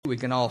We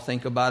can all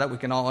think about it. We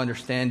can all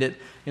understand it.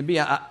 It'd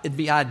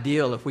be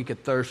ideal if we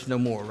could thirst no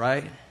more,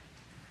 right?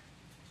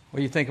 What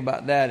do you think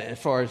about that as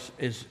far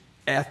as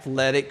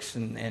athletics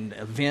and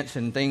events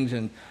and things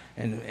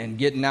and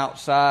getting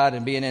outside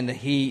and being in the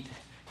heat?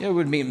 You know, it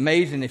would be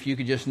amazing if you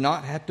could just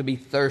not have to be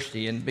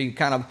thirsty and be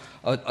kind of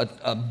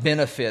a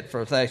benefit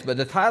for things. But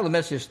the title of the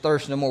message is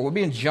Thirst No More. We'll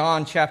be in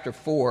John chapter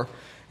 4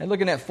 and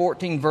looking at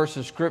 14 verses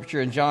of Scripture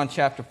in John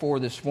chapter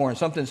 4 this morning.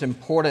 Something that's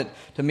important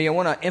to me. I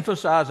want to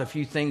emphasize a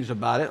few things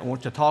about it. I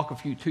want to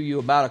talk to you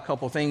about a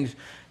couple things,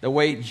 the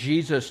way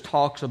Jesus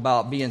talks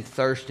about being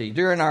thirsty.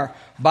 During our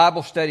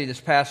Bible study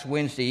this past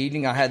Wednesday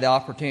evening, I had the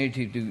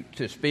opportunity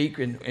to speak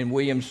in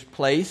William's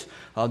place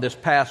this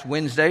past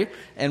Wednesday,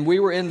 and we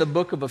were in the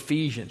book of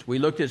Ephesians. We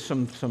looked at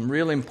some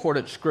really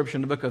important scripture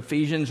in the book of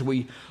Ephesians.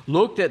 We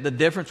looked at the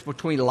difference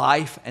between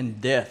life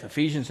and death.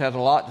 Ephesians has a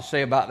lot to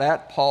say about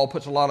that. Paul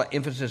puts a lot of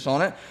emphasis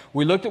on it.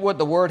 We looked at what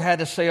the Word had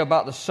to say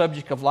about the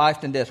subject of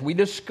life and death. We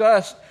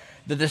discussed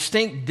the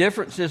distinct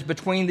differences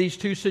between these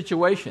two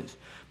situations.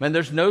 Man,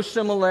 there's no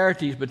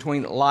similarities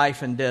between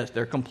life and death.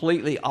 They're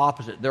completely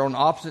opposite. They're on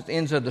opposite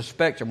ends of the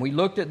spectrum. We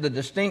looked at the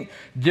distinct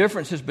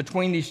differences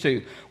between these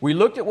two. We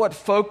looked at what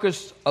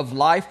focus of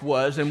life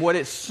was and what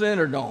it's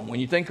centered on. When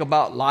you think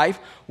about life,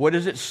 what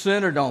is it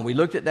centered on? We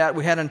looked at that.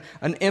 We had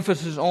an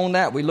emphasis on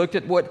that. We looked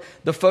at what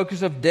the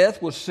focus of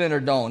death was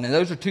centered on. And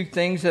those are two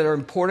things that are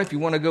important. If you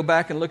want to go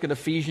back and look at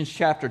Ephesians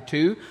chapter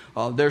 2,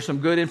 there's some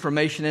good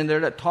information in there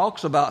that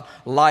talks about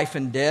life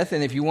and death.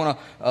 And if you want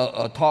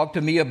to talk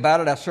to me about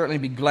it, I'll certainly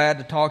be glad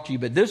to talk to you.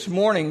 But this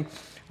morning,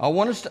 I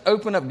want us to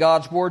open up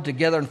God's Word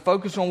together and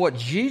focus on what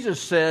Jesus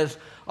says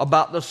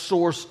about the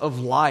source of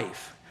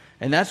life.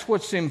 And that's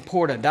what's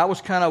important. That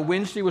was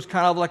Wednesday was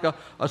kind of like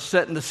a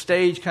setting the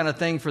stage kind of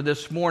thing for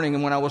this morning.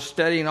 And when I was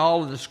studying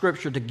all of the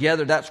Scripture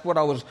together, that's what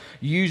I was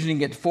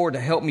using it for, to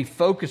help me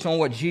focus on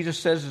what Jesus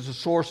says is the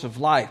source of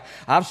life.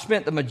 I've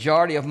spent the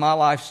majority of my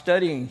life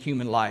studying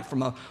human life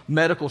from a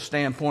medical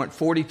standpoint,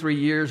 43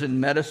 years in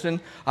medicine.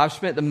 I've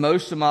spent the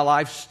most of my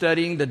life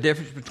studying the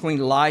difference between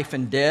life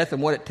and death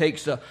and what it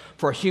takes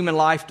for a human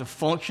life to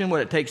function,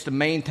 what it takes to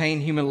maintain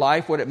human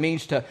life, what it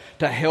means to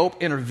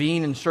help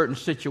intervene in certain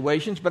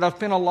situations. But I've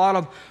spent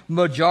a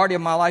majority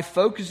of my life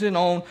focusing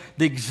on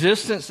the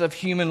existence of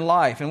human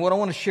life. And what I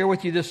want to share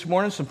with you this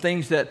morning, some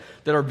things that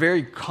are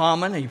very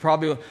common, and you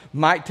probably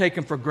might take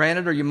them for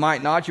granted or you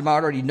might not. You might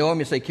already know them.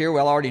 You say, Kerry,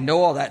 well, I already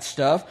know all that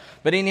stuff.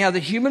 But anyhow, the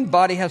human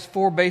body has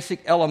 4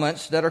 basic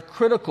elements that are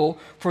critical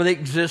for the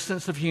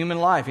existence of human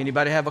life.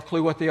 Anybody have a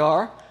clue what they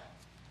are?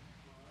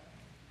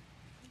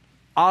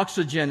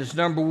 Oxygen is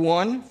number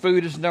 1,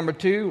 food is number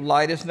 2,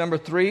 light is number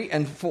 3,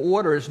 and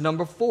water is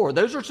number 4.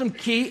 Those are some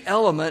key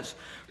elements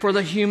for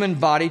the human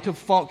body to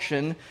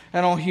function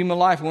and on human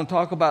life. We want to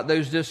talk about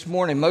those this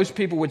morning. Most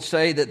people would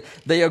say that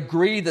they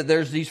agree that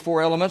there's these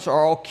 4 elements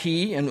are all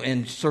key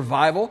in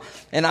survival.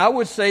 And I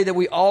would say that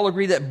we all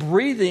agree that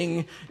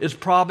breathing is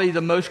probably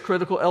the most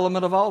critical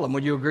element of all of them.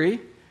 Would you agree?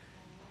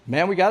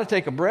 Man, we got to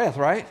take a breath,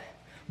 right?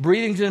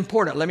 Breathing is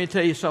important. Let me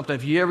tell you something.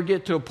 If you ever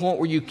get to a point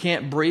where you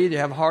can't breathe, you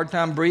have a hard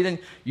time breathing,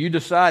 you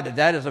decide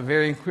that is a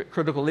very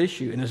critical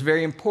issue, and it's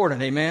very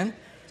important. Amen?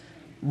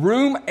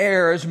 Room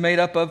air is made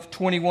up of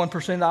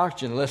 21%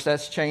 oxygen, unless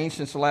that's changed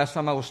since the last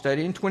time I was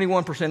studying.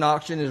 21%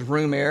 oxygen is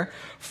room air.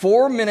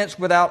 4 minutes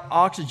without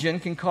oxygen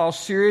can cause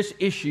serious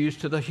issues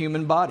to the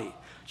human body.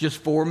 Just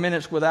 4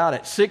 minutes without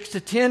it. 6 to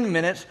 10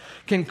 minutes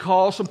can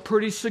cause some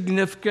pretty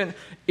significant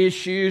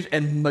issues,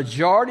 and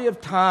majority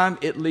of time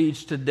it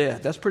leads to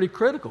death. That's pretty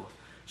critical.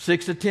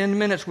 6 to 10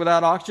 minutes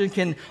without oxygen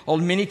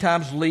can many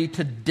times lead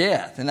to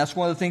death. And that's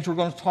one of the things we're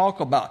going to talk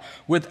about.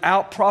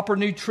 Without proper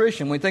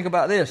nutrition, when we think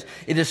about this,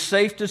 it is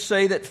safe to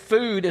say that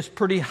food is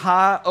pretty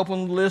high up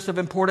on the list of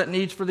important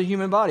needs for the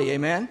human body.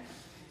 Amen?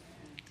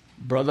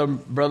 Brother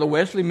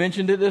Wesley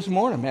mentioned it this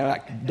morning.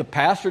 Man, the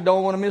pastor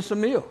don't want to miss a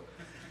meal.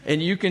 And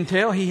you can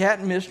tell he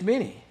hadn't missed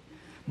many.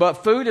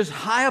 But food is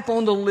high up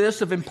on the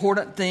list of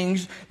important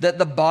things that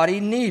the body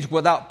needs.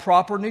 Without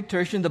proper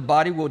nutrition, the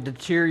body will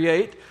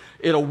deteriorate.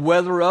 It'll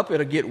weather up.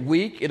 It'll get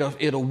weak.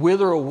 It'll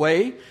wither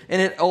away.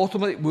 And it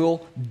ultimately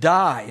will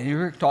die. And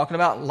you're talking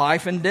about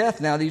life and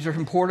death now. These are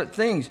important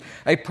things.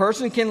 A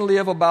person can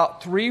live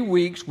about 3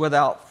 weeks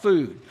without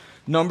food.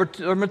 Number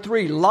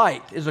 3,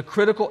 light is a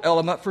critical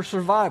element for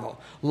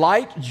survival.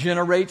 Light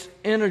generates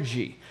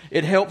energy.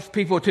 It helps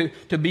people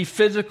to be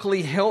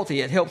physically healthy.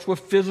 It helps with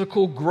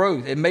physical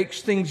growth. It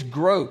makes things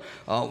grow.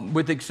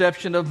 With the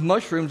exception of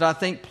mushrooms, I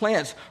think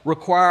plants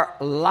require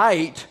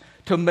light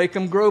to make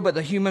them grow, but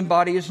the human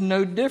body is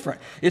no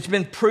different. It's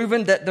been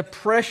proven that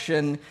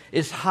depression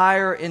is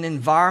higher in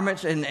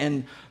environments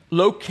and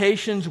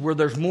locations where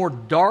there's more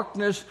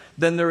darkness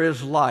than there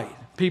is light.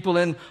 People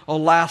in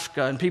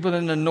Alaska and people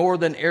in the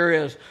northern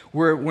areas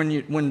where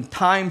when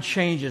time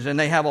changes and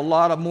they have a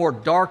lot of more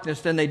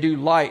darkness than they do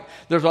light,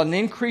 there's an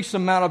increased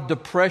amount of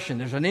depression.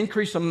 There's an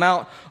increased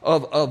amount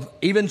of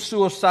even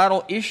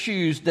suicidal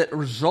issues that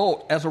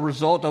result as a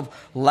result of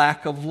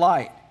lack of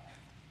light.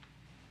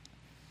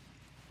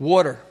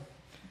 Water,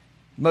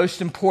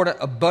 most important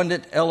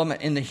abundant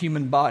element in the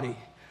human body.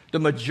 The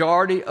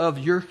majority of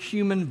your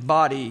human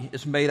body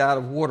is made out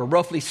of water.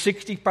 Roughly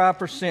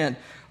 65%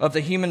 of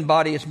the human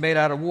body is made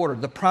out of water.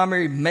 The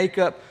primary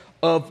makeup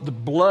of the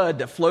blood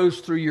that flows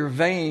through your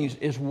veins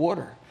is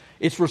water.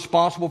 It's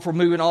responsible for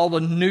moving all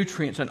the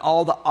nutrients and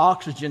all the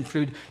oxygen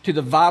through to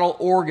the vital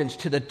organs,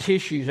 to the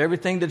tissues,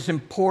 everything that's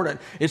important.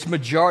 Its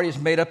majority is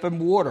made up of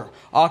water.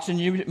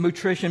 Oxygen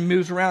nutrition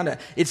moves around it.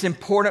 It's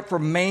important for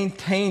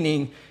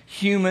maintaining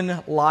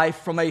human life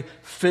from a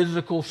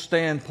physical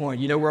standpoint.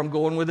 You know where I'm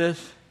going with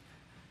this?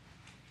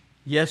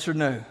 Yes or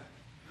no?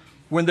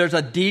 When there's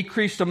a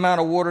decreased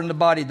amount of water in the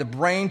body, the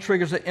brain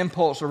triggers an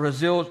impulse or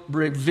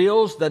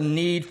reveals the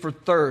need for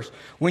thirst.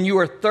 When you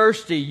are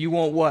thirsty, you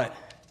want what?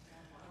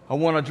 I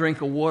want a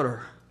drink of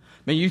water.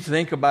 I mean, you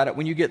think about it.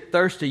 When you get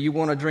thirsty, you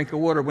want a drink of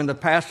water. When the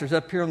pastor's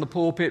up here on the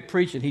pulpit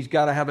preaching, he's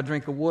got to have a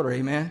drink of water,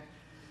 amen?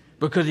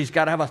 Because he's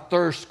got to have a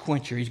thirst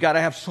quencher. He's got to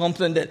have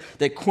something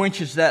that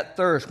quenches that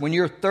thirst. When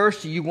you're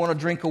thirsty, you want a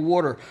drink of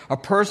water. A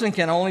person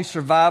can only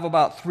survive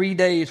about 3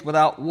 days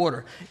without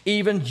water.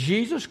 Even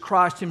Jesus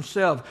Christ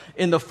himself,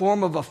 in the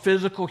form of a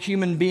physical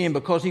human being,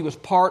 because he was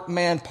part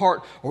man,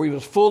 or he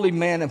was fully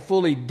man and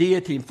fully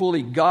deity and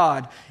fully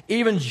God,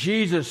 even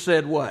Jesus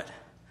said what?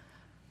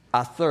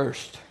 I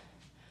thirst.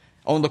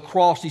 On the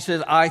cross, he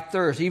says, I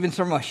thirst. Even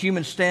from a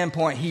human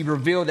standpoint, he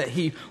revealed that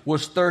he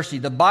was thirsty.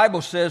 The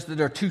Bible says that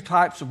there are 2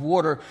 types of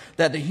water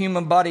that the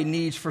human body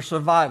needs for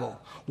survival.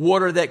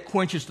 Water that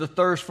quenches the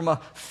thirst from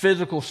a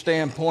physical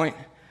standpoint,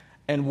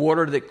 and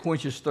water that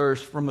quenches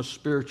thirst from a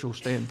spiritual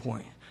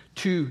standpoint.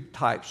 2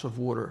 types of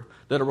water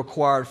that are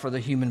required for the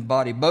human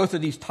body. Both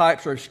of these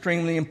types are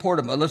extremely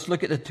important, but let's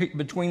look at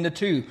between the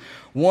 2.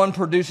 One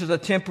produces a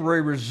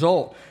temporary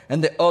result,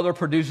 and the other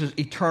produces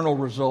eternal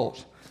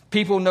results.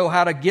 People know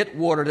how to get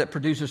water that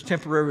produces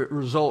temporary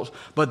results,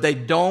 but they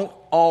don't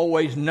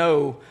always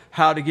know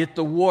how to get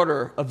the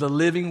water of the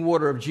living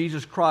water of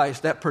Jesus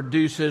Christ that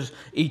produces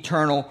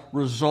eternal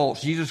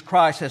results. Jesus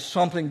Christ has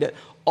something that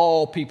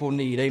all people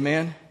need.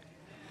 Amen?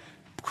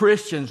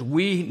 Christians,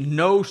 we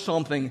know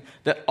something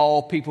that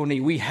all people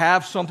need. We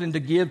have something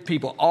to give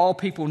people. All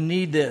people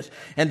need this,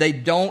 and they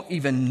don't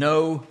even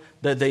know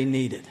that they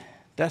need it.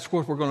 That's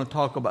what we're going to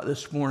talk about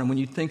this morning. When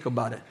you think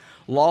about it,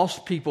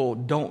 lost people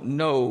don't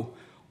know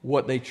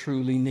what they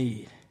truly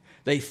need.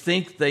 They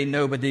think they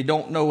know, but they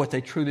don't know what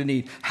they truly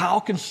need. How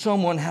can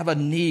someone have a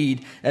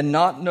need and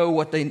not know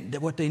what they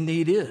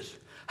need is?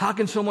 How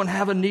can someone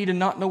have a need and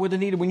not know what they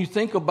need? When you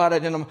think about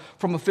it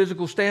from a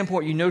physical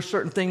standpoint, you know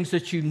certain things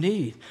that you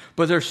need.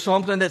 But there's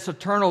something that's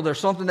eternal. There's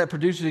something that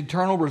produces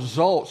eternal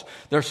results.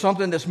 There's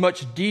something that's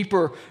much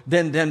deeper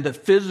than the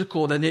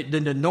physical, than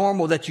the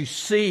normal that you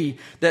see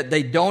that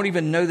they don't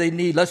even know they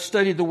need. Let's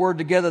study the Word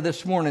together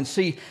this morning and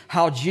see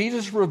how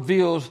Jesus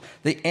reveals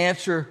the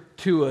answer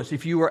to us.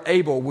 If you are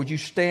able, would you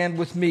stand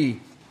with me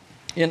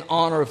in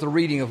honor of the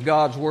reading of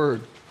God's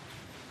Word?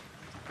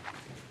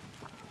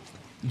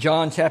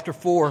 John chapter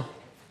 4,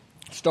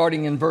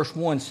 starting in verse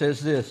 1, says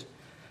this.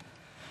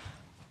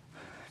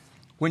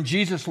 When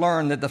Jesus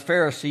learned that the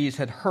Pharisees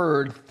had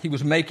heard he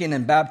was making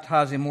and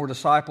baptizing more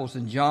disciples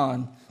than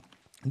John,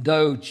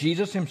 though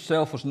Jesus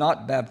himself was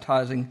not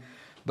baptizing,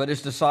 but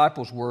his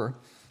disciples were,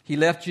 he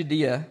left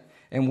Judea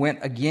and went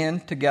again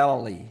to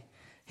Galilee.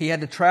 He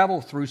had to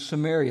travel through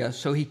Samaria,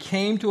 so he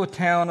came to a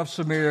town of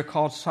Samaria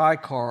called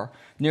Sychar,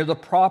 near the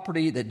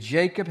property that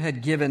Jacob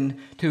had given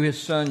to his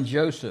son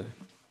Joseph.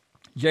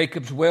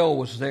 Jacob's well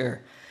was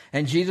there,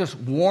 and Jesus,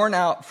 worn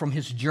out from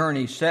his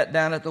journey, sat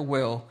down at the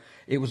well.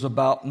 It was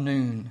about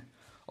noon.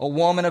 A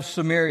woman of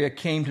Samaria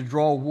came to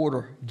draw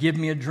water. "Give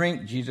me a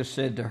drink," Jesus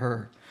said to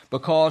her,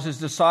 because his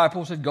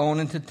disciples had gone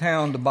into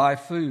town to buy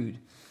food.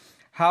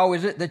 "How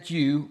is it that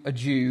you, a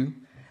Jew,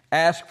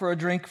 ask for a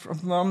drink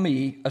from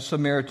me, a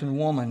Samaritan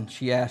woman?"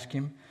 she asked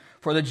him.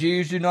 "For the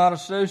Jews do not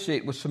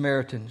associate with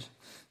Samaritans."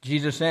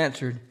 Jesus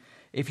answered,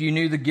 "If you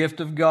knew the gift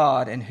of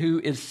God and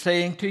who is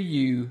saying to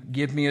you,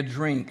 'Give me a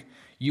drink,'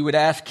 you would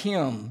ask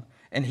him,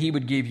 and he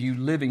would give you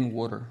living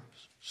water."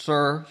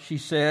 "Sir," she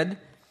said,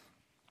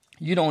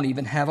 "you don't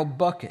even have a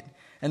bucket,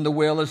 and the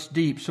well is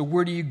deep, so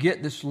where do you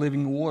get this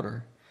living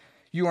water?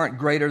 You aren't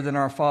greater than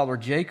our father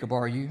Jacob,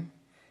 are you?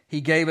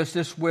 He gave us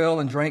this well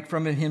and drank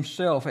from it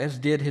himself, as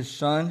did his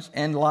sons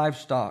and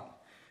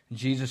livestock." And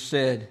Jesus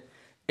said,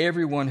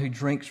 "Everyone who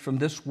drinks from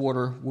this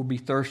water will be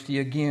thirsty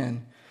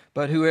again,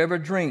 but whoever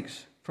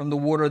drinks from the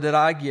water that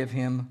I give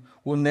him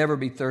will never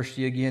be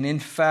thirsty again. In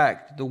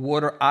fact, the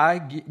water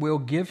I will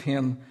give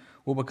him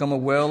will become a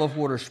well of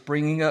water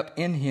springing up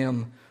in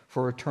him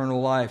for eternal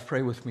life."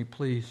 Pray with me,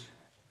 please.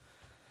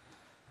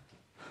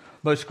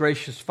 Most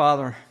gracious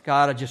Father,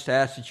 God, I just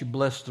ask that you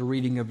bless the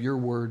reading of your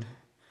word.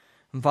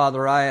 And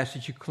Father, I ask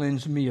that you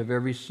cleanse me of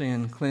every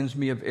sin, cleanse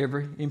me of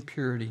every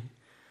impurity.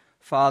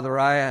 Father,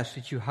 I ask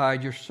that you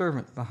hide your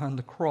servant behind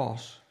the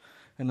cross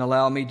and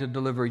allow me to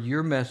deliver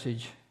your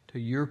message to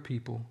your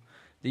people.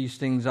 These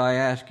things I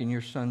ask in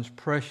your Son's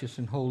precious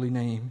and holy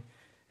name.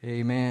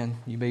 Amen.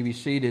 You may be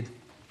seated.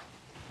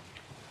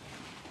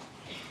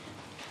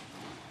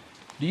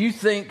 Do you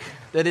think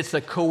that it's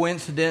a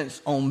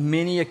coincidence on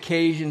many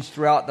occasions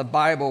throughout the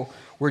Bible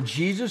where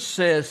Jesus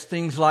says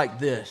things like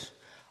this: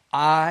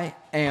 I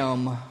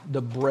am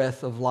the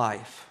breath of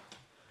life.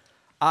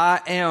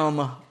 I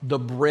am the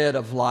bread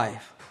of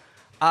life.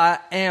 I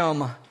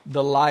am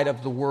the light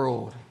of the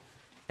world.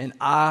 And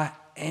I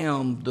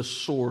am the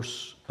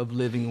source of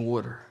living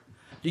water.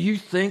 Do you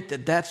think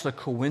that that's a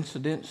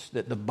coincidence,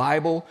 that the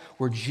Bible,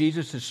 where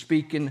Jesus is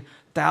speaking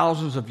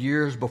thousands of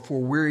years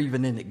before we're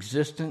even in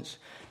existence,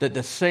 that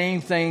the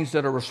same things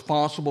that are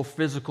responsible for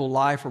physical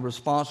life are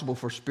responsible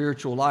for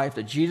spiritual life,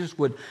 that Jesus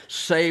would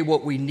say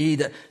what we need,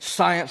 that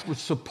science would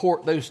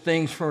support those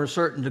things for a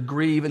certain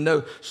degree, even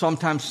though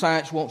sometimes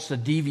science wants to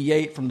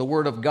deviate from the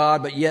Word of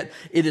God, but yet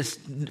it is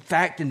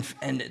fact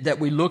and that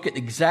we look at the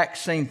exact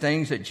same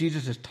things that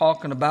Jesus is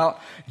talking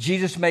about.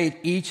 Jesus made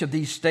each of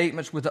these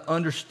statements with the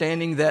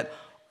understanding that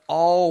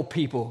all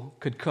people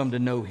could come to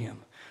know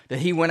Him. That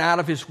He went out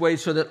of His way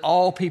so that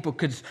all people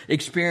could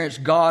experience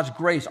God's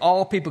grace.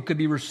 All people could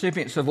be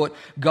recipients of what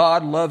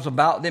God loves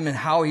about them and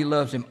how He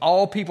loves them.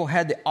 All people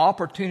had the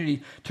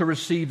opportunity to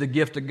receive the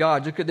gift of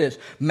God. Look at this.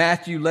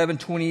 Matthew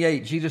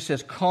 11:28. Jesus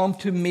says, come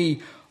to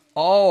me,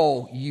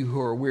 all you who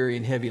are weary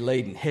and heavy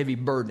laden, heavy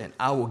burdened, and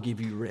I will give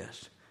you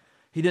rest.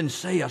 He didn't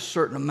say a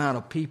certain amount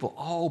of people,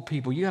 all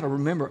people. You got to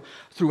remember,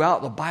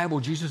 throughout the Bible,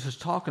 Jesus is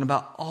talking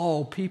about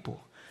all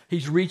people.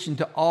 He's reaching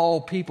to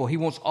all people. He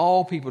wants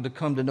all people to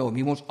come to know Him.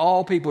 He wants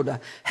all people to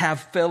have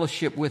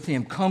fellowship with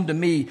Him. Come to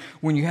me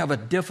when you have a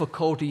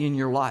difficulty in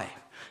your life.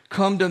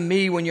 Come to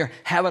me when you're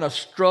having a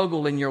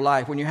struggle in your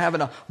life, when you're having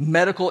a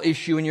medical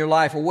issue in your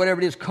life, or whatever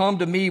it is. Come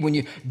to me when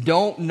you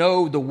don't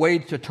know the way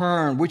to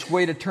turn, which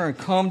way to turn.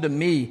 Come to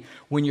me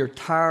when you're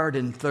tired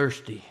and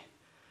thirsty.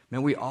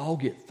 Man, we all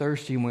get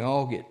thirsty and we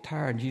all get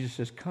tired. Jesus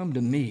says, come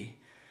to me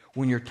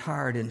when you're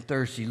tired and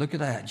thirsty. Look at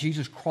that.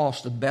 Jesus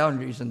crossed the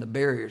boundaries and the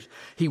barriers.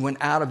 He went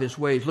out of His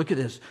ways. Look at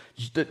this.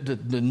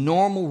 The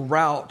normal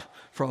route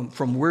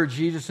from where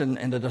Jesus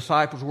and the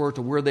disciples were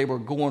to where they were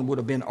going would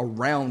have been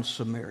around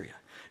Samaria.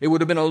 It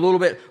would have been a little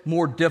bit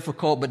more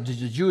difficult, but the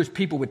Jewish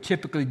people would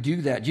typically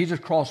do that. Jesus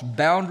crossed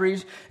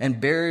boundaries and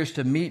barriers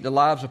to meet the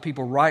lives of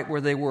people right where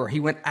they were. He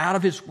went out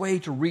of His way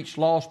to reach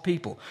lost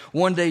people.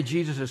 One day,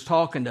 Jesus is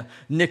talking to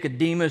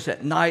Nicodemus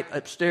at night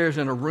upstairs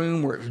in a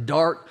room where it's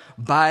dark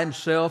by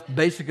himself,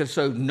 basically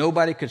so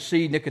nobody could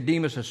see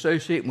Nicodemus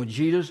associating with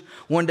Jesus.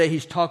 One day,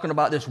 He's talking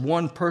about this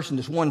one person,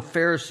 this one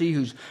Pharisee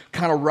who's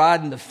kind of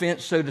riding the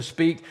fence, so to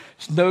speak,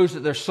 knows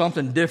that there's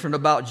something different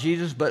about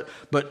Jesus, but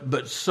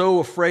so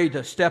afraid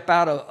to step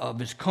out of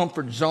his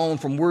comfort zone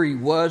from where he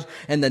was.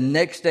 And the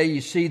next day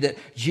you see that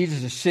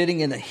Jesus is sitting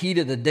in the heat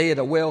of the day at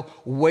a well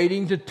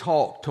waiting to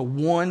talk to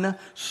one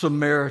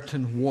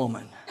Samaritan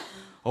woman.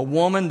 A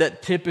woman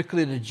that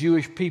typically the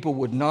Jewish people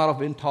would not have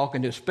been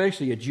talking to,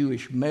 especially a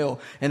Jewish male,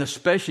 and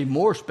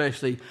more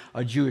especially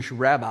a Jewish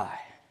rabbi.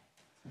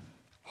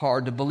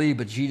 Hard to believe,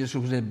 but Jesus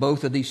was in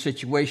both of these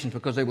situations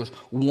because there was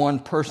one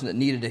person that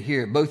needed to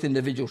hear it. Both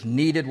individuals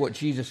needed what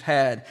Jesus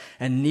had,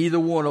 and neither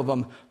one of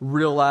them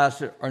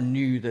realized it or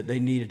knew that they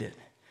needed it.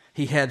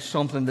 He had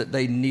something that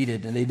they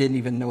needed, and they didn't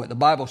even know it. The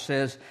Bible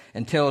says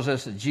and tells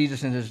us that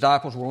Jesus and His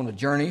disciples were on a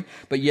journey,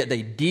 but yet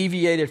they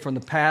deviated from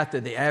the path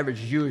that the average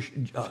Jewish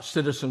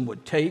citizen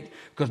would take,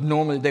 because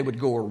normally they would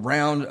go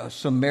around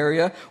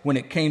Samaria when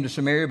it came to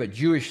Samaria, but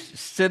Jewish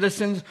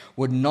citizens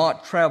would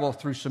not travel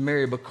through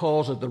Samaria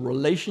because of the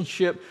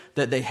relationship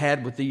that they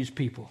had with these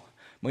people.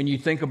 When you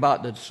think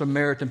about the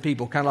Samaritan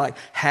people, kind of like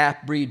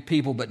half-breed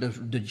people, but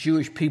the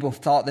Jewish people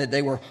thought that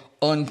they were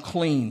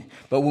unclean.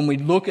 But when we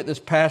look at this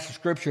passage of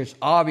Scripture, it's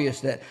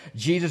obvious that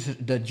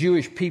the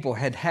Jewish people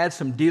had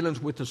some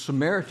dealings with the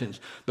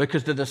Samaritans,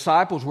 because the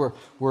disciples were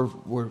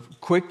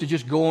quick to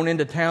just go on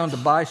into town to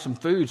buy some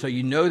food. So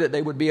you know that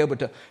they would be able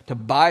to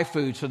buy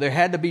food. So there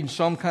had to be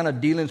some kind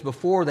of dealings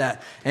before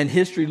that. And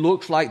history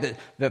looks like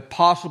that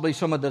possibly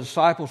some of the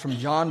disciples from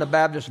John the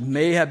Baptist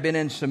may have been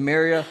in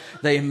Samaria.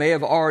 They may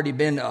have already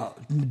been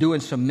doing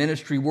some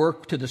ministry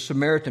work to the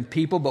Samaritan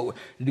people, but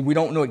we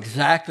don't know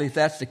exactly if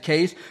that's the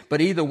case. But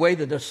either way,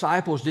 the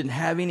disciples didn't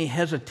have any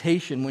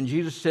hesitation when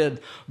Jesus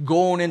said,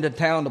 go on into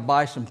town to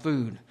buy some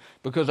food,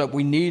 because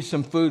we need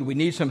some food. We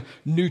need some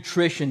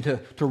nutrition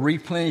to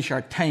replenish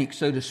our tank,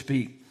 so to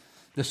speak.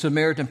 The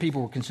Samaritan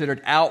people were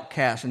considered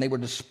outcasts, and they were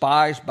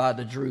despised by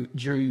the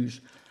Jews.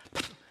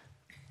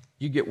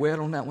 You get wet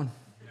on that one?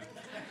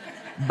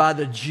 By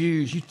the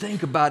Jews. You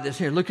think about this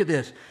here. Look at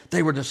this.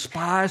 They were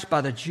despised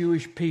by the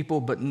Jewish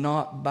people, but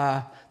not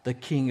by the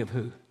King of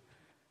who?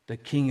 The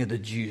King of the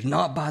Jews.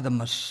 Not by the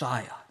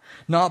Messiah.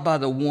 Not by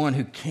the one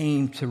who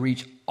came to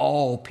reach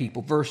all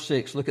people. Verse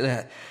 6, look at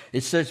that.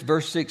 It says,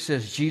 verse 6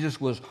 says,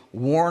 Jesus was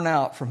worn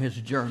out from His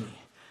journey.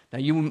 Now,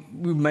 you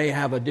may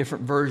have a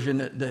different version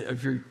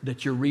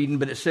that you're reading,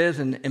 but it says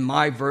in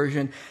my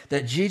version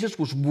that Jesus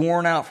was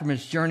worn out from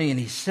His journey, and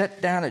He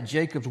sat down at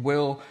Jacob's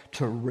well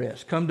to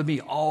rest. Come to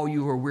me, all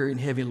you who are weary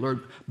and heavy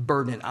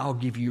burdened, and I'll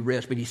give you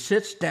rest. But He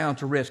sits down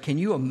to rest. Can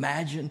you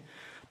imagine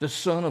the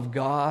Son of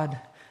God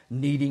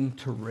needing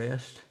to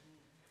rest?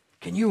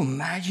 Can you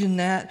imagine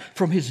that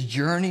from his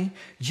journey?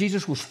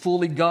 Jesus was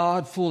fully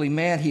God, fully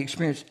man. He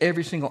experienced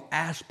every single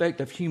aspect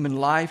of human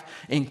life,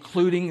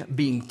 including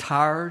being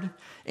tired,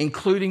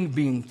 including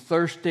being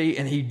thirsty.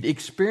 And he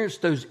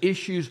experienced those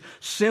issues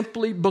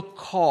simply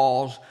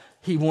because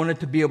he wanted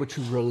to be able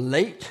to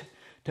relate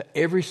to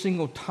every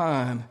single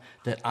time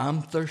that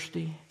I'm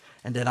thirsty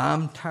and that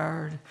I'm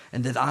tired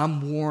and that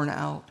I'm worn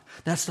out.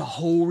 That's the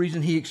whole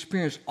reason he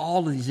experienced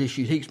all of these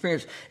issues. He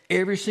experienced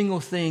every single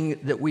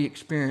thing that we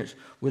experience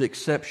with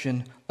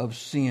exception of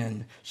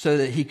sin, so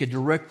that he could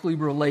directly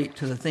relate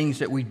to the things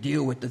that we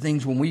deal with, the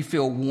things when we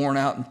feel worn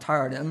out and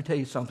tired. And let me tell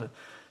you something.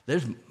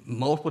 There's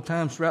multiple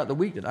times throughout the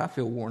week that I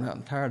feel worn out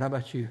and tired. How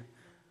about you?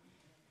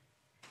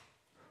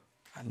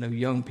 I know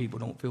young people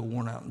don't feel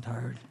worn out and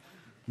tired.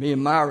 Me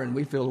and Myron,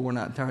 we feel worn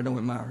out and tired, don't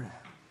we, Myron?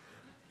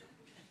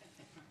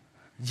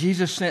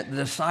 Jesus sent the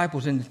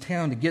disciples into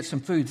town to get some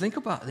food. Think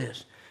about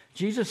this.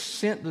 Jesus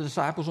sent the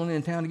disciples on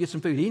into town to get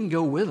some food. He didn't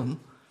go with them.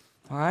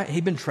 All right,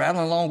 he'd been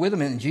traveling along with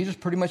them, and Jesus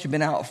pretty much had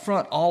been out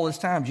front all this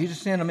time. Jesus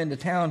sent them into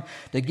town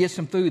to get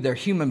some food. Their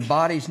human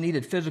bodies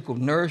needed physical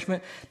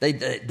nourishment.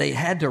 They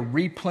had to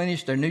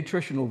replenish their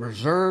nutritional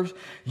reserves.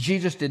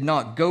 Jesus did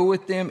not go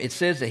with them. It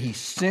says that he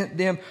sent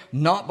them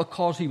not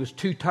because he was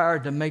too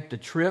tired to make the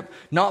trip,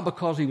 not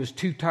because he was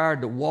too tired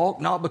to walk,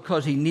 not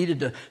because he needed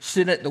to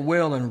sit at the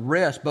well and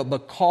rest, but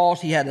because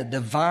he had a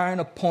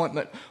divine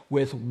appointment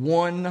with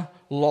one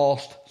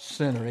lost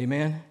sinner.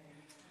 Amen?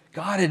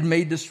 God had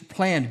made this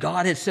plan.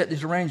 God had set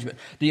this arrangement.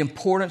 The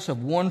importance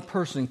of one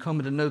person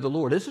coming to know the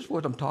Lord. This is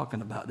what I'm talking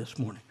about this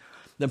morning.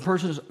 The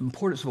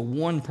importance of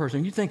one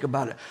person. You think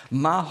about it.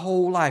 My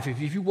whole life,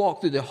 if you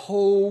walk through the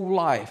whole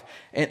life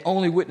and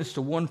only witness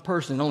to one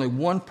person, and only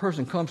one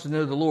person comes to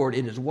know the Lord,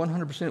 it is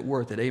 100%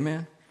 worth it.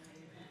 Amen?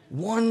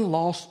 One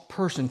lost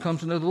person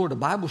comes to know the Lord. The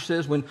Bible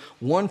says when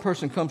one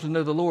person comes to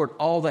know the Lord,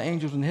 all the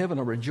angels in heaven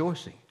are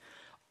rejoicing.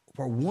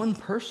 For one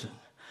person.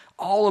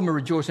 All of them are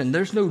rejoicing.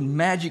 There's no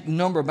magic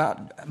number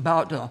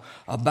about the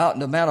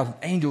amount of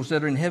angels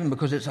that are in heaven,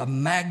 because it's a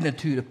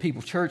magnitude of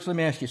people. Church, let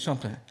me ask you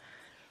something.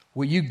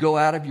 Will you go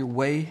out of your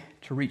way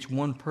to reach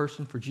one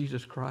person for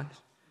Jesus Christ?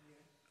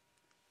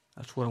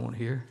 That's what I want to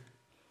hear.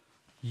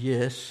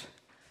 Yes.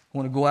 I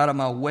want to go out of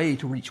my way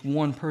to reach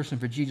one person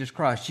for Jesus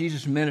Christ.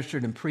 Jesus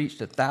ministered and preached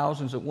to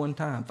thousands at one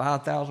time.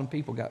 5,000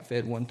 people got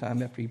fed one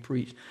time after he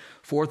preached.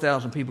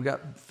 4,000 people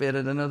got fed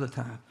at another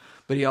time.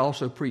 But he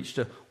also preached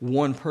to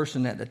one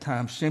person at the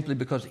time, simply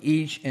because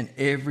each and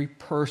every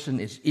person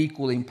is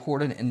equally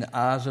important in the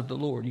eyes of the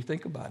Lord. You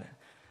think about it.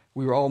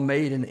 We were all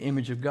made in the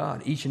image of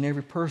God. Each and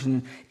every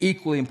person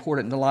equally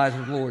important in the lives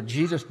of the Lord.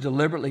 Jesus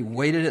deliberately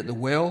waited at the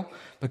well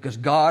because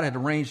God had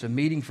arranged a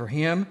meeting for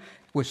him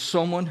with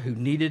someone who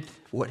needed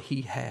what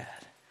he had.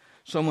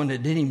 Someone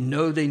that didn't even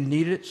know they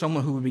needed it.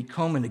 Someone who would be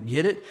coming to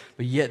get it,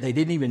 but yet they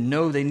didn't even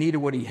know they needed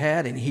what he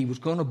had, and he was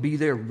going to be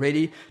there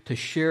ready to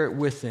share it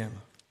with them.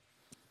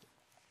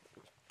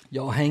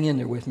 Y'all hang in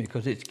there with me,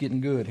 because it's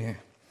getting good here.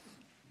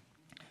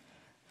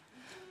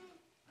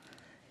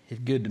 It's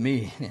good to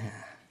me.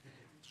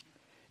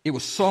 It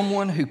was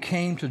someone who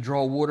came to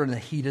draw water in the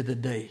heat of the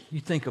day.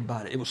 You think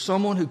about it. It was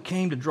someone who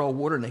came to draw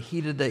water in the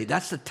heat of the day.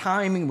 That's the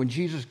timing when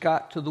Jesus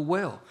got to the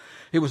well.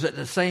 It was at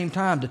the same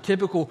time. The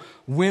typical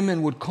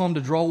women would come to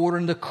draw water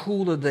in the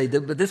cool of the day.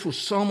 But this was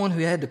someone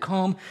who had to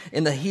come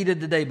in the heat of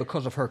the day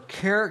because of her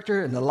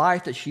character and the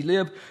life that she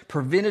lived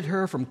prevented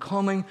her from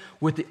coming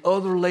with the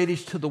other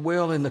ladies to the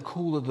well in the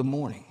cool of the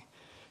morning.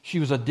 She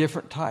was a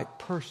different type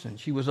person.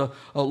 She was a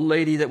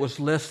lady that was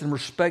less than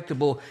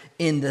respectable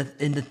in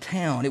the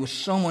town. It was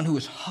someone who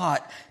was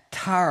hot,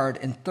 tired,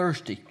 and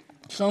thirsty.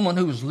 Someone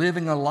who was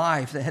living a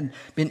life that had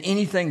been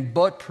anything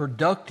but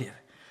productive.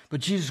 But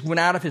Jesus went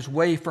out of his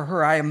way for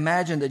her. I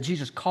imagine that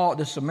Jesus caught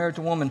this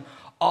Samaritan woman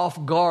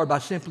off guard by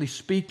simply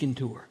speaking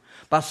to her,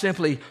 by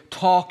simply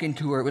talking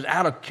to her. It was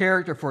out of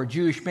character for a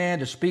Jewish man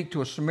to speak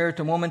to a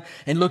Samaritan woman.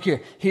 And look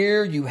here.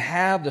 Here you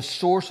have the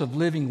source of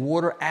living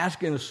water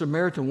asking a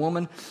Samaritan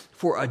woman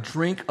for a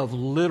drink of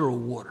literal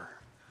water.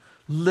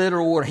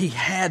 Literal water. He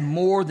had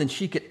more than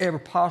she could ever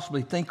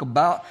possibly think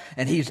about,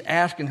 and he's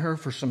asking her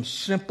for a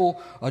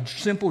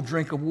simple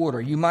drink of water.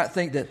 You might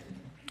think that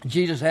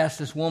Jesus asked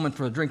this woman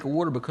for a drink of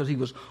water because he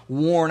was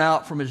worn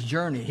out from his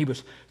journey. He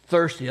was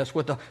thirsty. That's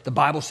what the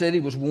Bible said. He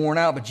was worn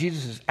out. But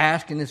Jesus is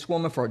asking this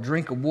woman for a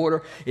drink of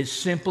water. It's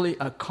simply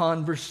a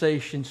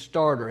conversation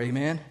starter.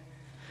 Amen?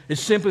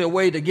 It's simply a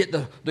way to get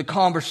the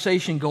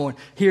conversation going.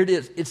 Here it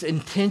is. It's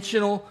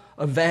intentional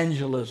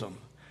evangelism.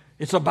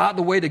 It's about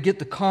the way to get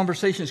the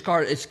conversation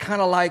started. It's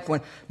kind of like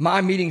when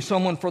I'm meeting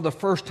someone for the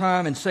first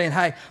time and saying,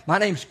 "Hey, my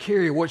name's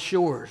Carrie. What's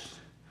yours?"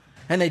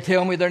 And they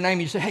tell me their name.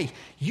 You say, "Hey,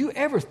 you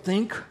ever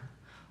think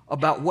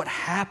about what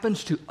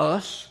happens to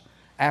us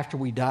after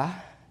we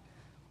die?"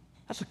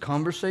 That's a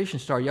conversation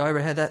starter. Y'all ever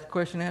had that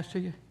question asked to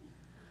you?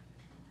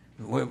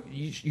 Well,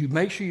 you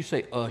make sure you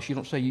say us. You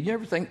don't say you. You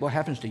ever think what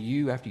happens to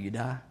you after you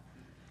die?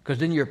 Because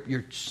then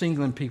you're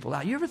singling people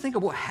out. You ever think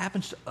of what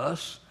happens to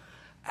us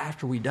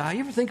after we die?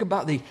 You ever think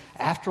about the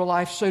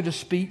afterlife, so to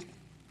speak?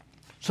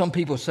 Some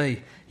people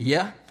say,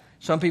 yeah.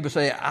 Some people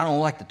say, I don't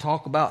like to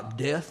talk about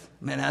death.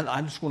 Man,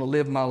 I just want to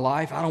live my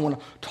life. I don't want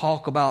to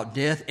talk about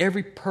death.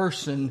 Every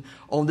person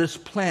on this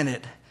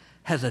planet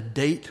has a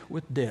date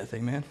with death.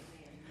 Amen?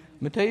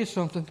 Let me tell you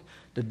something.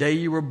 The day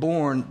you were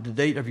born, the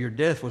date of your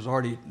death was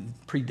already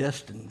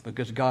predestined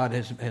because God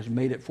has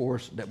made it for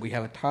us that we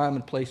have a time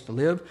and place to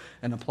live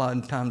and a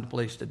time and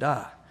place to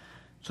die.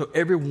 So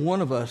every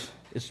one of us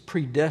is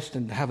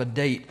predestined to have a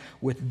date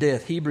with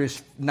death.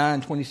 Hebrews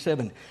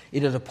 9:27,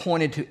 it is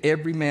appointed to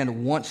every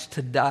man once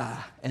to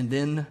die and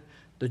then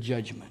the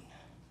judgment.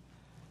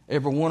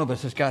 Every one of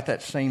us has got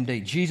that same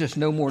date. Jesus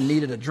no more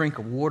needed a drink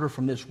of water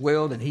from this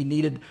well than he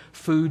needed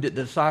food that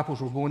the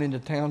disciples were going into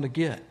town to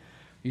get.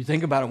 You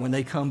think about it, when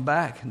they come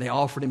back and they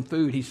offered him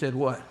food, he said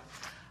what?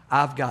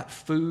 I've got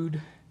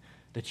food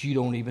that you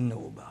don't even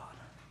know about.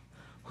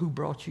 Who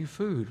brought you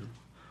food?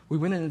 We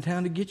went into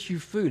town to get you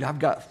food. I've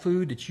got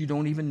food that you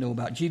don't even know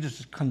about.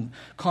 Jesus'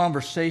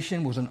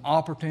 conversation was an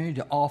opportunity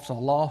to offer a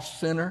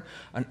lost sinner,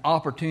 an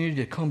opportunity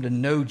to come to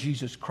know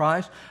Jesus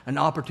Christ, an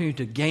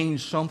opportunity to gain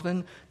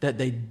something that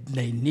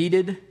they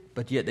needed,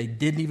 but yet they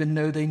didn't even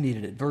know they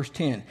needed it. Verse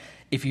 10,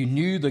 if you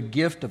knew the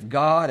gift of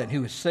God and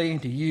who is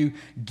saying to you,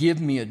 give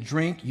me a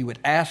drink, you would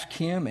ask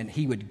him and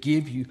he would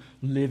give you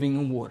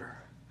living water.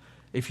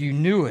 If you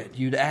knew it,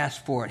 you'd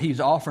ask for it.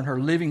 He's offering her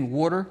living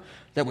water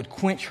that would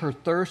quench her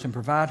thirst and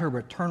provide her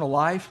eternal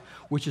life,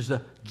 which is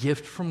a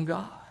gift from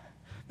God.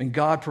 And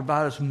God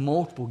provided us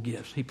multiple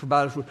gifts. He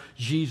provided us with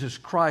Jesus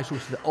Christ,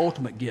 which is the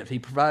ultimate gift. He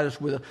provided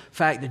us with the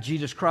fact that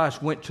Jesus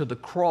Christ went to the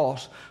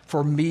cross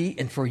for me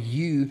and for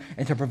you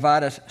and to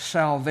provide us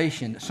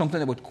salvation, something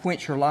that would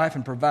quench her life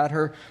and provide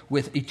her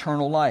with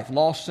eternal life.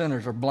 Lost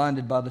sinners are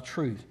blinded by the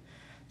truth.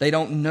 They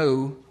don't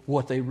know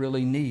what they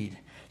really need.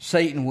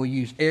 Satan will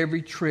use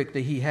every trick that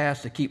he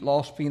has to keep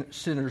lost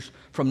sinners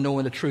from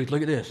knowing the truth.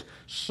 Look at this.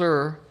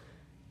 Sir,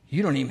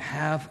 you don't even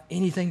have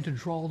anything to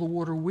draw the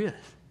water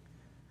with.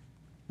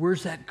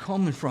 Where's that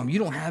coming from? You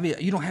don't have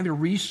a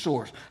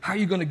resource. How are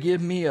you going to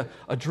give me a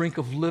drink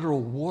of literal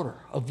water,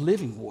 of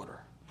living water?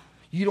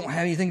 You don't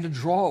have anything to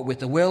draw it with.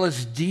 The well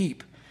is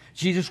deep.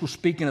 Jesus was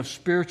speaking of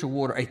spiritual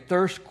water, a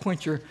thirst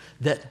quencher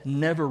that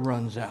never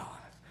runs out.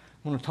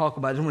 I want to talk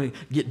about it. I'm going to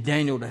get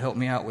Daniel to help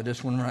me out with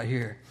this one right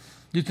here.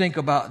 You think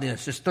about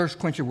this. This thirst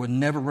quencher would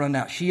never run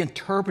out. She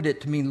interpreted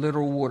it to mean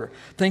literal water.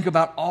 Think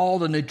about all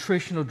the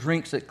nutritional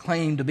drinks that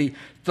claim to be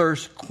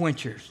thirst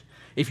quenchers.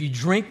 If you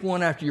drink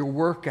one after your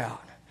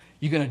workout,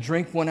 you're going to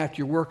drink one after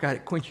your workout,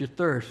 it quench your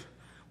thirst.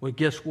 Well,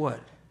 guess what?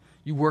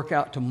 You work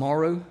out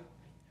tomorrow,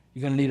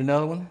 you're going to need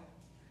another one.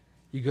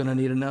 You're going to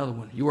need another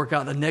one. You work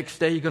out the next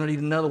day, you're going to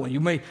need another one. You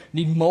may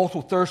need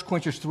multiple thirst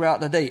quenchers throughout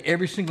the day.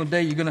 Every single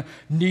day, you're going to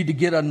need to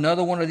get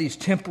another one of these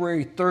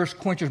temporary thirst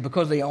quenchers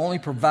because they only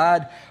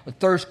provide a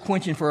thirst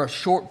quenching for a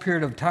short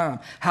period of time.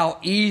 How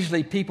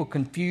easily people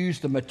confuse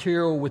the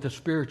material with the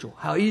spiritual.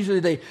 How easily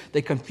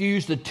they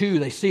confuse the two.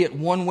 They see it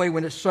one way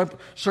when it's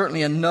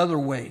certainly another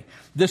way.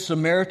 This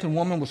Samaritan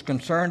woman was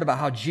concerned about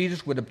how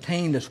Jesus would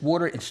obtain this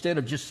water instead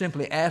of just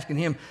simply asking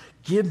him,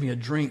 give me a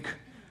drink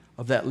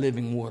of that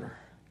living water.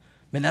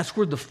 Man, that's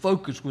where the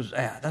focus was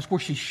at. That's where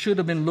she should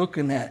have been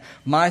looking at.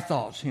 My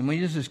thoughts. And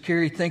this is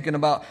Carrie thinking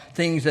about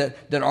things that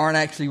aren't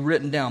actually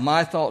written down.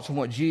 My thoughts on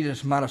what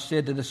Jesus might have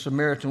said to the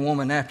Samaritan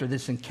woman after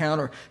this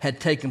encounter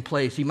had taken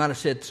place. He might have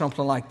said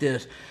something like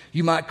this.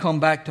 You might come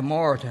back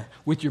tomorrow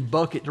with your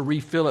bucket to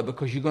refill it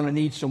because you're going to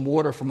need some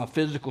water from a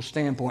physical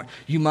standpoint.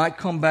 You might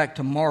come back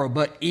tomorrow,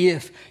 but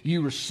if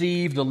you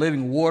receive the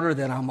living water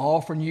that I'm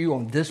offering you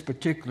on this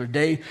particular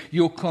day,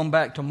 you'll come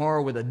back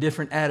tomorrow with a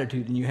different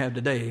attitude than you have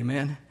today.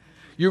 Amen?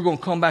 You're going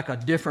to come back a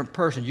different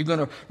person. You're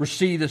going to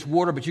receive this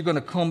water, but you're going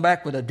to come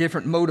back with a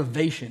different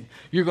motivation.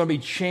 You're going to be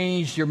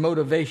changed your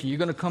motivation. You're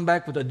going to come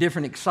back with a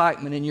different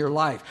excitement in your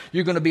life.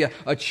 You're going to be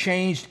a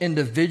changed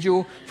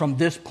individual from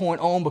this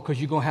point on because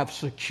you're going to have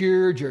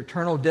secured your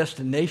eternal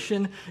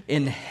destination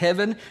in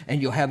heaven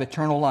and you'll have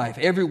eternal life.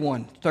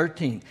 Everyone,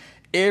 13,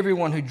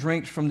 everyone who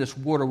drinks from this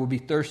water will be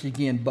thirsty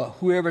again, but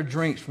whoever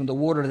drinks from the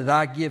water that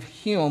I give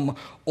him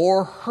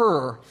or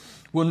her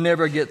will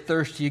never get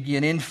thirsty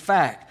again. In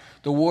fact,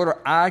 the water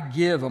I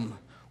give them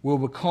will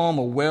become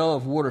a well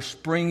of water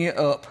springing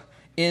up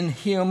in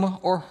him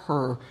or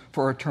her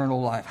for eternal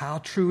life. How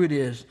true it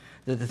is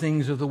that the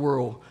things of the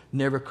world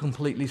never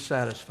completely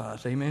satisfy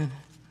us. Amen?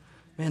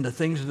 Man, the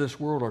things of this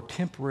world are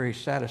temporary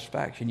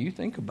satisfaction. You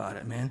think about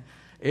it, man.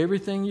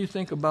 Everything you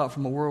think about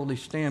from a worldly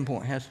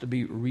standpoint has to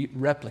be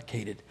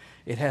replicated.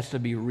 It has to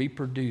be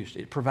reproduced.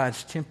 It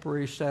provides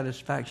temporary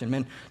satisfaction.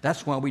 Man,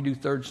 that's why we do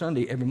Third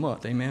Sunday every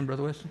month. Amen,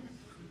 Brother Wesley?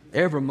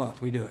 Every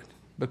month we do it.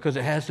 Because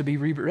it has to be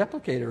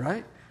replicated,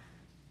 right?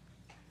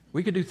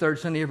 We could do Third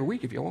Sunday every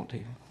week if you want to.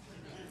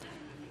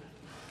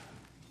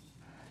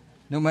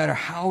 No matter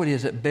how it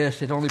is, at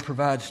best, it only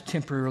provides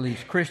temporary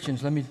relief.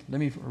 Christians, let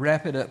me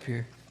wrap it up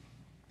here.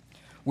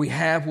 We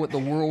have what the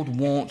world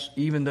wants,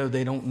 even though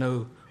they don't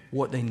know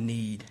what they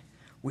need.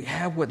 We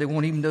have what they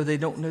want, even though they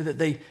don't know that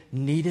they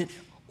need it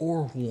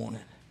or want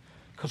it.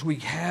 Because we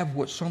have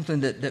something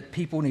that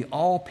people need.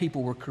 All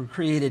people were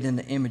created in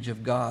the image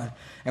of God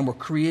and were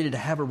created to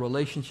have a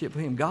relationship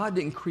with Him. God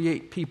didn't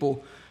create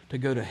people to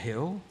go to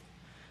hell.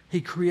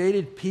 He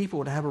created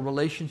people to have a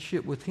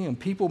relationship with Him.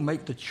 People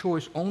make the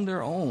choice on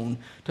their own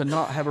to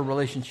not have a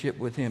relationship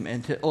with Him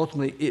and to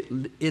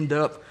ultimately end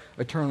up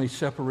eternally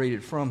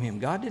separated from Him.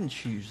 God didn't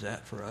choose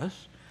that for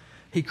us.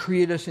 He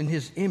created us in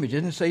His image.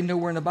 It doesn't say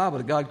nowhere in the Bible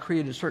that God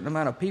created a certain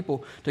amount of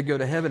people to go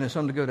to heaven and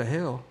some to go to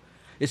hell.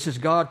 It says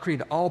God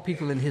created all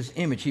people in His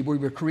image. We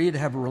were created to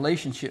have a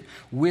relationship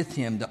with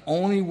Him. The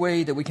only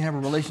way that we can have a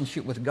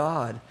relationship with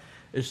God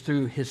is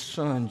through His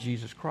Son,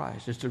 Jesus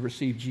Christ. Is to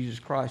receive Jesus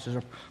Christ as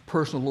our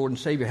personal Lord and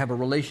Savior, have a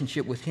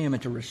relationship with Him,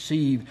 and to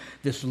receive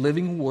this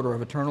living water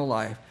of eternal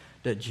life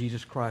that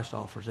Jesus Christ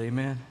offers.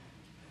 Amen?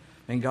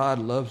 And God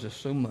loves us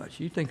so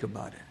much. You think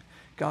about it.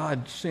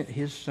 God sent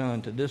His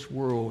Son to this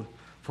world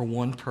for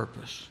one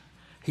purpose.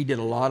 He did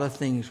a lot of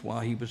things while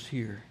He was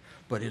here,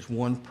 but His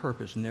one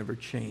purpose never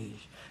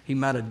changed. He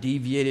might have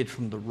deviated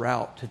from the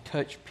route to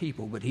touch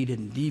people, but He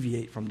didn't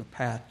deviate from the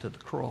path to the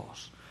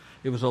cross.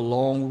 It was a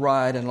long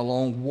ride and a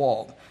long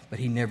walk, but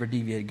He never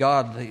deviated.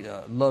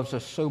 God loves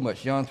us so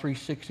much. John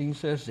 3:16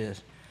 says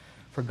this,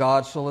 "For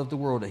God so loved the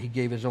world that He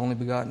gave His only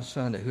begotten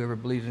Son, that whoever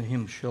believes in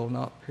Him shall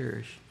not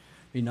perish."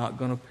 You're not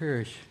going to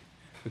perish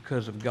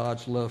because of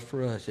God's love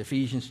for us.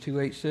 Ephesians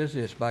 2:8 says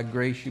this, "By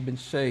grace you've been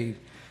saved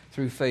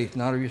through faith,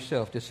 not of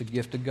yourself. This is a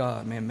gift of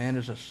God." Man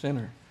is a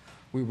sinner.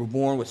 We were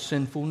born with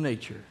sinful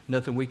nature.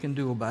 Nothing we can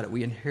do about it.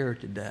 We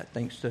inherited that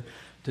thanks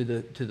to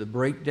the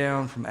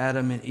breakdown from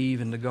Adam and Eve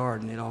in the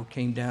garden. It all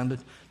came down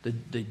to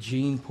the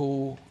gene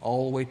pool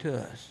all the way to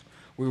us.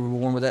 We were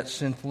born with that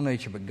sinful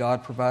nature, but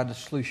God provided a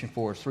solution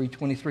for us.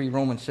 3:23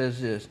 Romans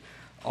says this,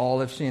 "All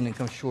have sinned and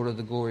come short of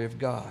the glory of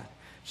God."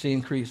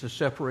 Sin creates a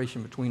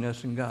separation between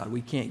us and God.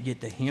 We can't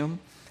get to Him.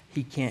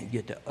 He can't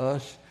get to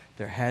us.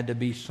 There had to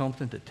be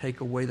something to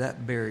take away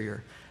that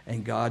barrier.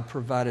 And God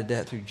provided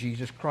that through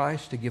Jesus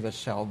Christ to give us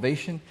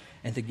salvation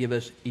and to give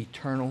us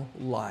eternal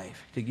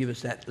life, to give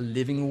us that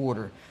living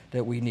water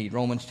that we need.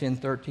 Romans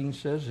 10:13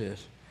 says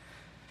this,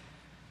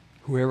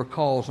 "Whoever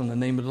calls on the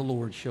name of the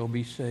Lord shall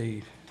be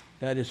saved."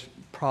 That is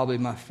probably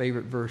my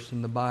favorite verse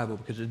in the Bible,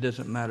 because it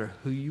doesn't matter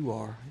who you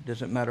are. It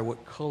doesn't matter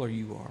what color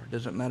you are. It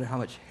doesn't matter how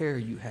much hair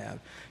you have.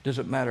 It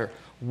doesn't matter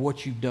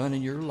what you've done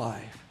in your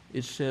life.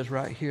 It says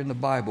right here in the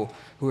Bible,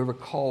 "Whoever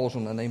calls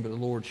on the name of the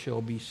Lord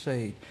shall be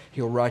saved."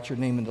 He'll write your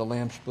name in the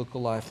Lamb's Book of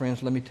Life.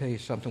 Friends, let me tell you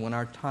something. When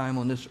our time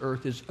on this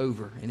earth is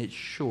over, and it's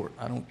short,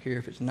 I don't care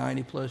if it's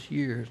 90 plus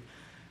years,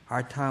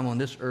 our time on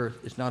this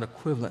earth is not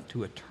equivalent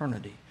to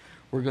eternity.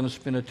 We're going to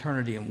spend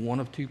eternity in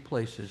one of two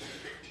places,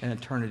 and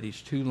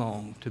eternity's too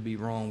long to be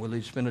wrong. We'll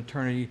either spend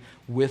eternity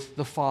with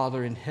the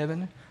Father in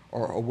heaven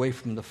or away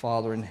from the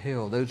Father in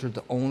hell. Those are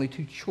the only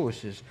two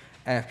choices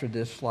after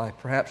this life.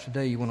 Perhaps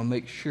today you want to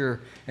make sure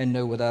and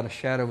know without a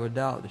shadow of a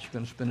doubt that you're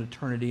going to spend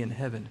eternity in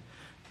heaven.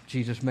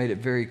 Jesus made it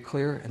very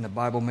clear, and the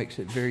Bible makes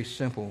it very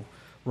simple.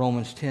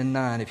 Romans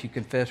 10:9, "If you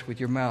confess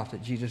with your mouth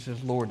that Jesus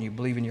is Lord and you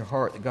believe in your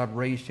heart that God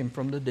raised Him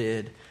from the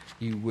dead,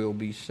 you will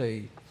be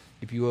saved."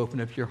 If you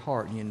open up your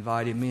heart and you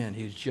invite Him in,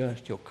 He's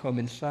just. He'll come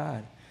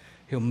inside.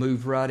 He'll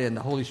move right in.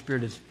 The Holy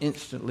Spirit is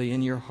instantly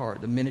in your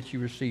heart. The minute you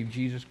receive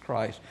Jesus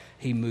Christ,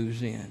 He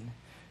moves in.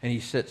 And He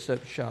sets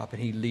up shop,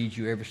 and He leads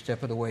you every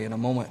step of the way. In a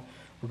moment,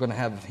 we're going to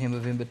have a hymn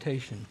of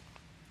invitation.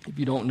 If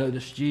you don't know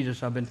this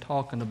Jesus I've been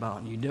talking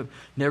about, and you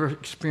never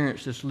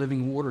experienced this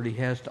living water that He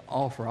has to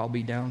offer, I'll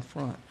be down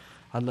front.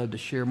 I'd love to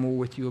share more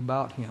with you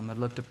about Him. I'd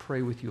love to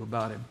pray with you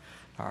about Him.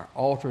 Our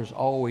altar is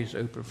always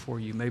open for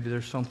you. Maybe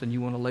there's something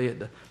you want to lay at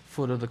the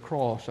foot of the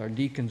cross. Our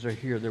deacons are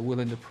here. They're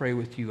willing to pray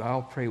with you.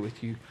 I'll pray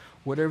with you.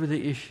 Whatever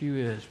the issue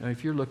is. Now,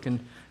 if you're looking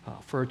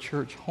for a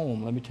church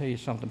home, let me tell you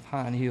something.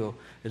 Pine Hill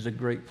is a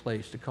great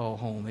place to call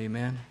home.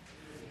 Amen.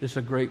 It's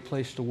a great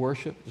place to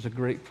worship. It's a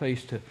great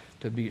place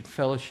to be in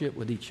fellowship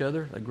with each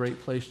other. A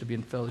great place to be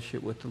in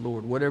fellowship with the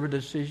Lord. Whatever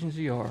decisions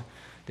you are,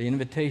 the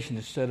invitation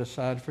is set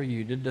aside for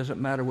you. It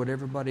doesn't matter what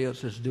everybody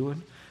else is doing.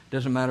 It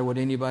doesn't matter what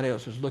anybody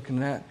else is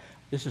looking at.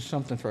 This is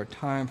something for a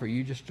time for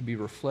you just to be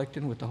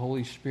reflecting with the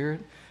Holy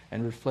Spirit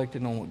and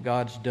reflecting on what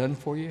God's done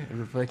for you and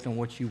reflecting on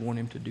what you want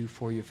Him to do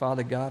for you.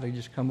 Father God, I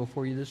just come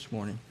before you this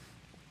morning.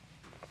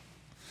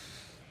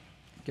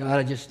 God,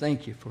 I just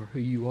thank you for who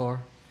you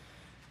are.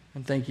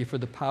 And thank you for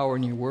the power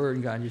in your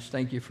word. God, I just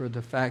thank you for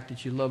the fact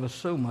that you love us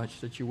so much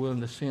that you're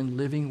willing to send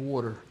living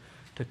water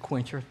to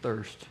quench our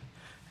thirst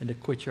and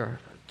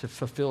to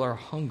fulfill our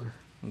hunger.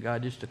 And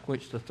God, just to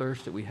quench the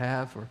thirst that we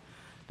have for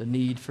the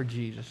need for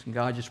Jesus. And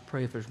God, I just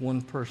pray if there's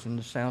one person in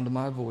the sound of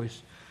my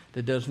voice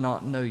that does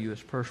not know you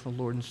as personal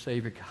Lord and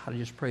Savior, God, I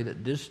just pray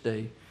that this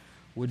day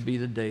would be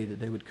the day that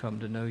they would come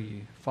to know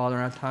you. Father,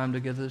 in our time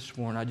together this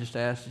morning, I just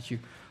ask that you,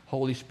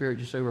 Holy Spirit,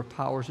 just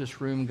overpowers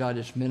this room. God,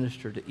 just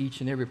minister to each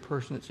and every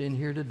person that's in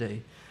here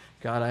today.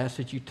 God, I ask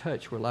that you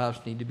touch where lives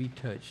need to be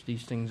touched.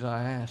 These things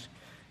I ask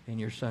in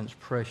your Son's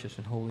precious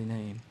and holy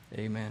name.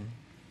 Amen.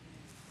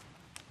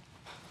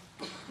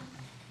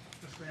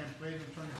 Just stand, please, and turn your